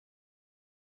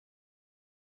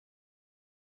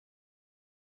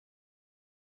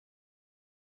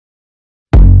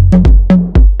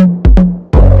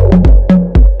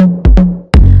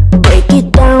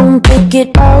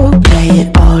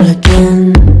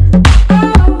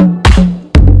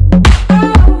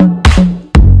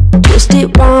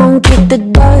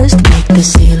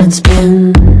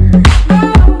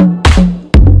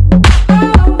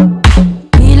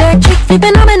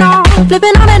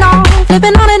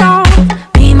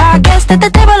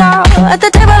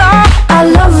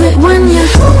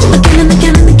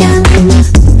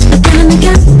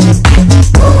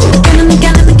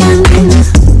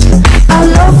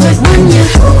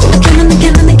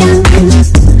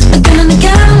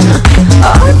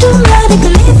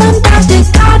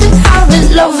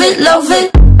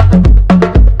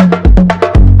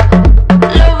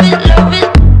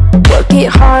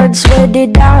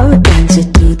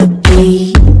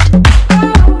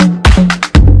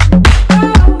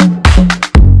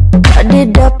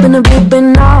open a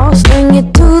ribbon, I'll sling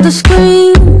it to the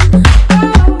screen.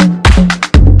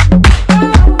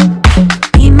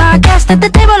 Be my guest at the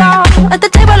table, oh, at the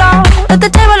table, oh, at the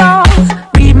table, oh.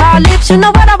 Read my lips, you know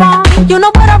what I want, you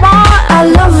know what I want. I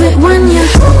love it when you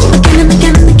again and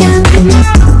again and again, again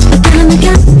and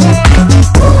again,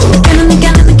 again and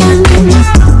again and again.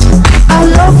 I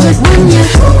love it when you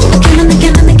again and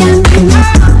again and again,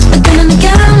 again and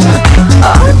again.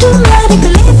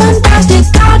 Automatically fantastic,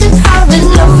 got it, have it,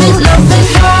 love it, love it.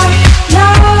 La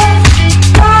la la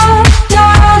la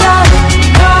la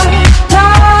la la la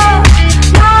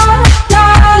la la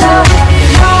la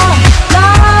la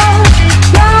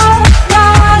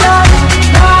la la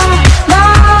la la.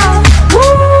 Woo!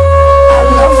 I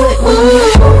love it when you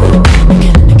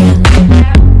again and again, again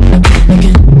and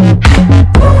again,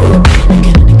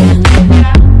 again and again.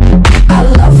 I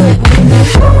love it when you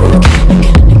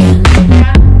again and again,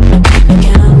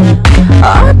 again and again.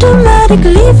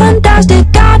 Automatically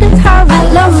fantastic.